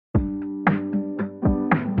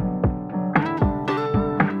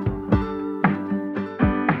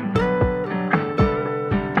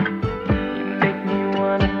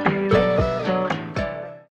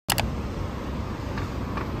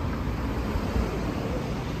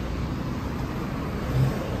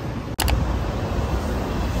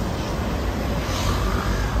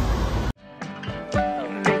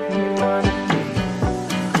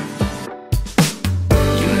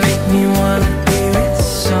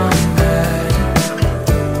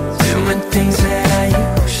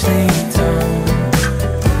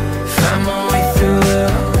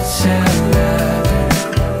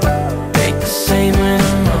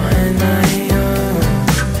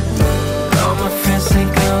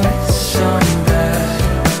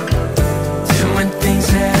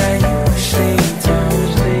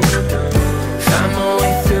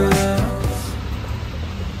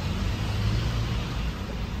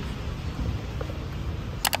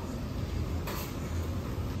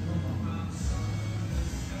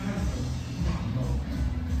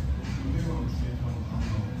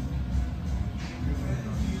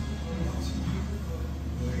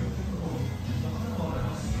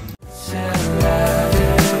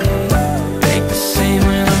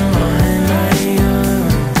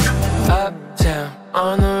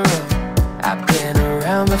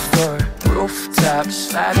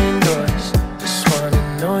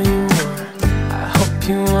if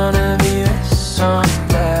you wanna be with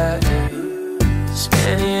somebody,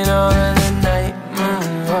 spending all of the night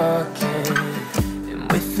moonwalking,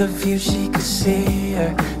 and with a view she could see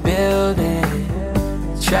her building.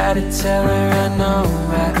 Try to tell her I know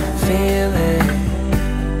I feel it.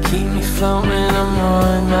 Keep me floating, I'm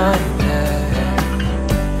on my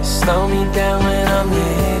back. Slow me down when I'm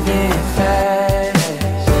living fast.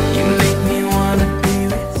 You make me wanna be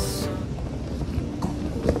with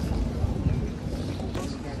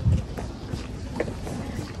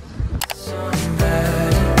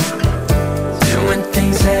somebody, doing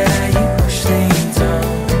things that I usually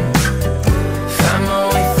don't. Find my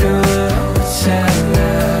way through a hotel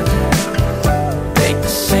lobby, make the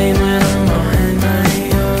same when I'm on my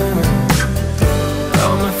own.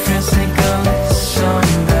 All my friends think I'm with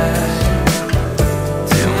somebody,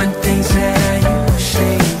 doing things that I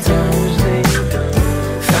usually don't.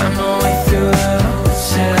 Find my way through a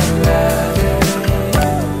hotel lobby,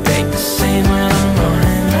 make the same when I'm on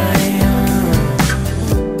my own.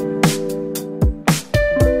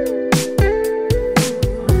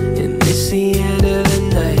 And it's the end of the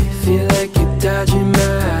night, feel like you're dodging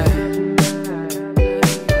my eye,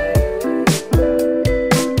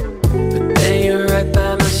 but then you're right by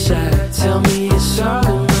my side. Tell me it's all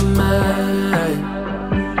in my mind.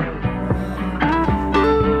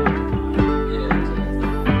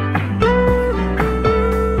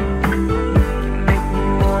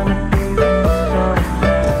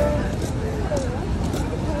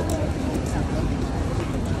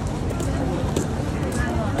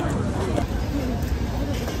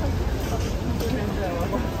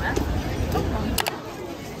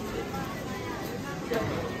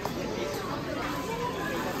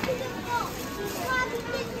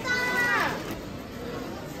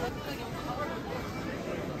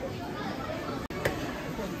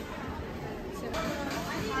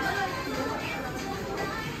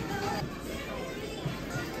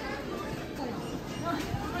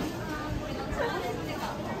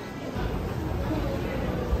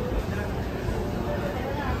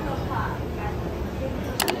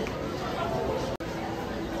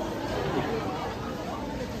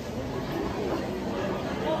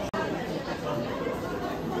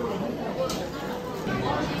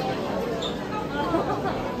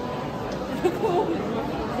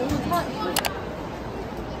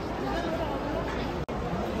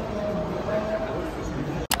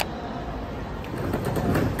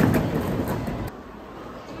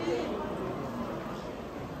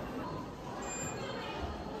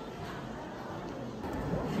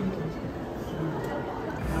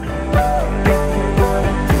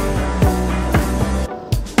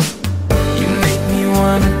 You make me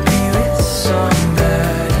wanna be with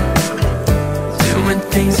somebody, doing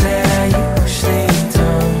things that I usually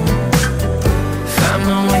don't. Find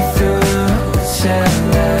my way through a hotel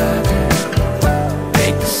lobby,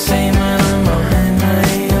 make the same when I'm on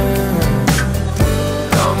my own.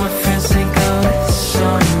 All my friends think I'm with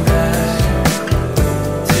somebody,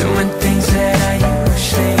 doing things that I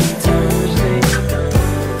usually don't.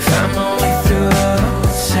 Find my way through a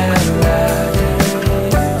hotel lobby,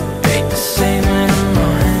 make the same when I'm on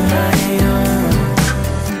my own.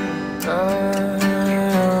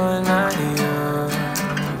 On my own.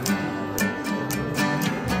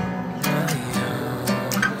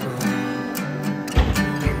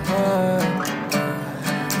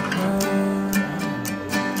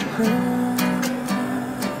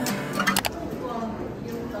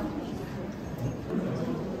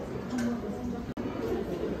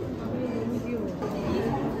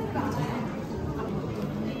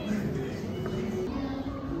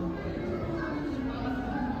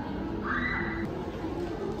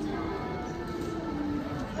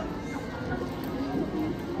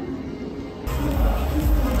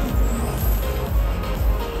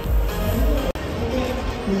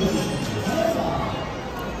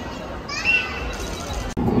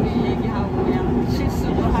 우리 얘기하고 그냥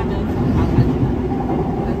실수를 하면서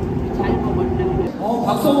가가지고 잘 먹었는데.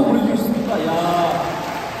 박수 한번 보내주시겠습니까? 야,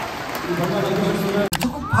 우리 정말 해주셨으면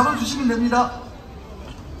적극 바로 주시면 됩니다.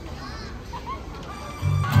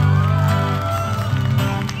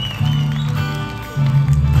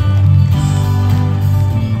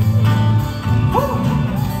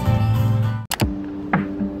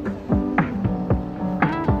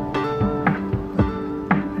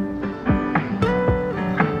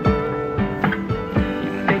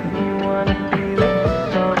 Make me wanna be with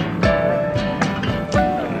somebody,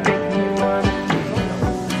 make me wanna.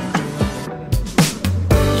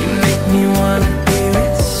 You make me wanna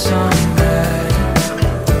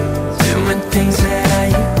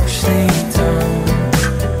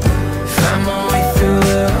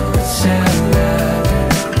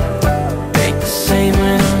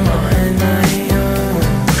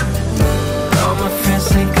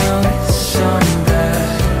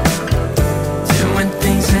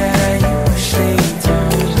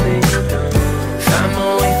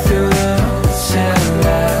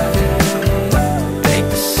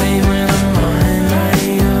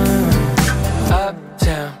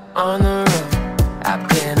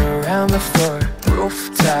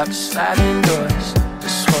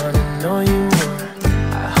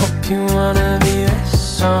you wanna be with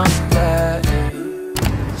somebody.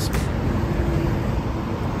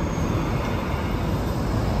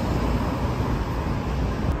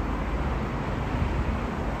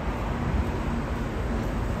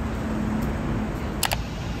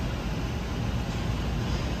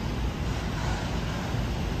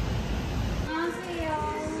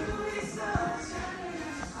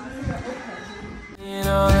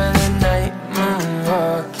 All of the night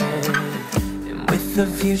moonwalking, and with the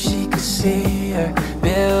view she could see her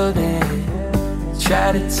building.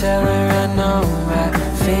 Try to tell her I know I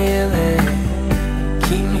feel it.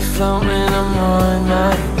 Keep me floating, I'm on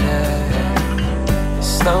my back.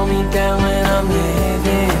 Slow me down when I'm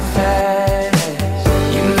living fast.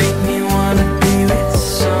 You make me wanna be with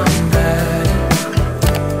somebody,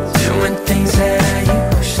 doing things that I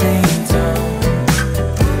usually don't.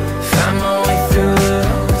 Find my way through the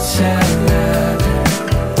hotel lobby,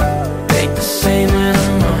 think the same when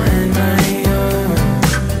I'm on my own.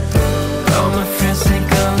 All my friends think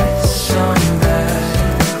I'm with somebody,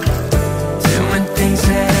 doing things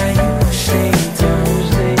that I usually don't.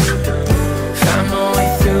 Find my way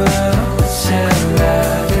through the hotel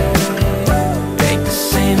lobby, think the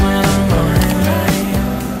same when I'm on my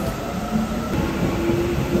own.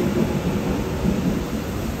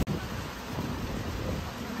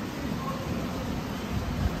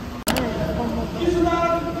 이순환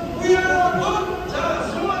우연은 자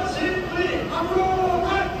수원시 우리 앞으로 갈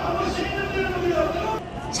수 있는 분입니다.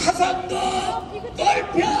 차선도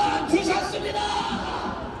넓혀 주셨습니다.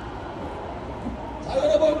 자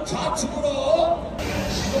여러분 좌측으로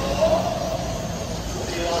쉬고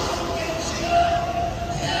우리와 함께 지금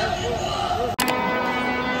대한민국.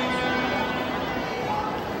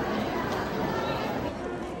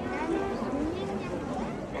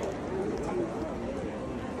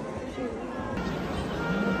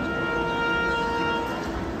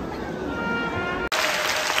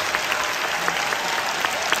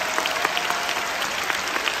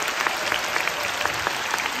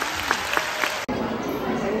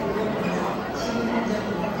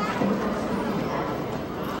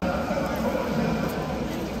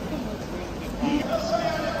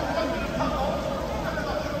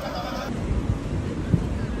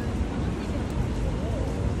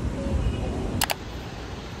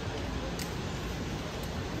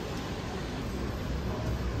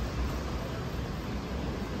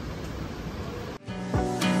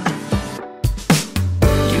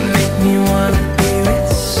 Me wanna be with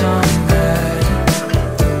somebody,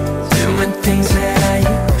 doing things that I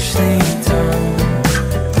usually don't.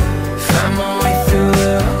 Find my way through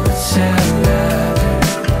the hotel lobby,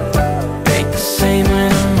 think the same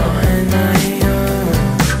when I'm on my own.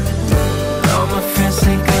 All my friends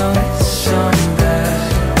think I'm with somebody,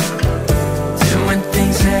 doing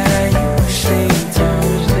things that I usually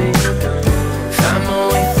don't. Find my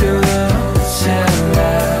way through the hotel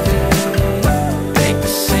lobby, think the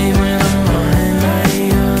same when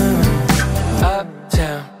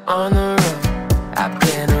on the road. I've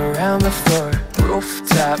been around the floor,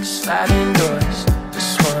 rooftops, sliding doors.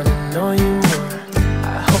 Just wanna know you more.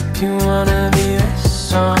 I hope you wanna be with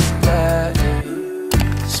somebody,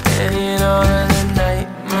 spending all of the night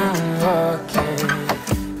moonwalking,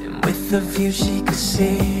 and with the view she could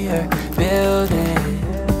see her building.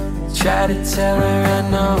 Try to tell her I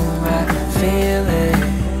know I feel it.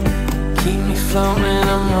 Keep me floating,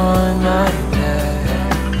 I'm on my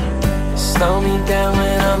back. Slow me down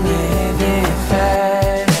when I'm living fast.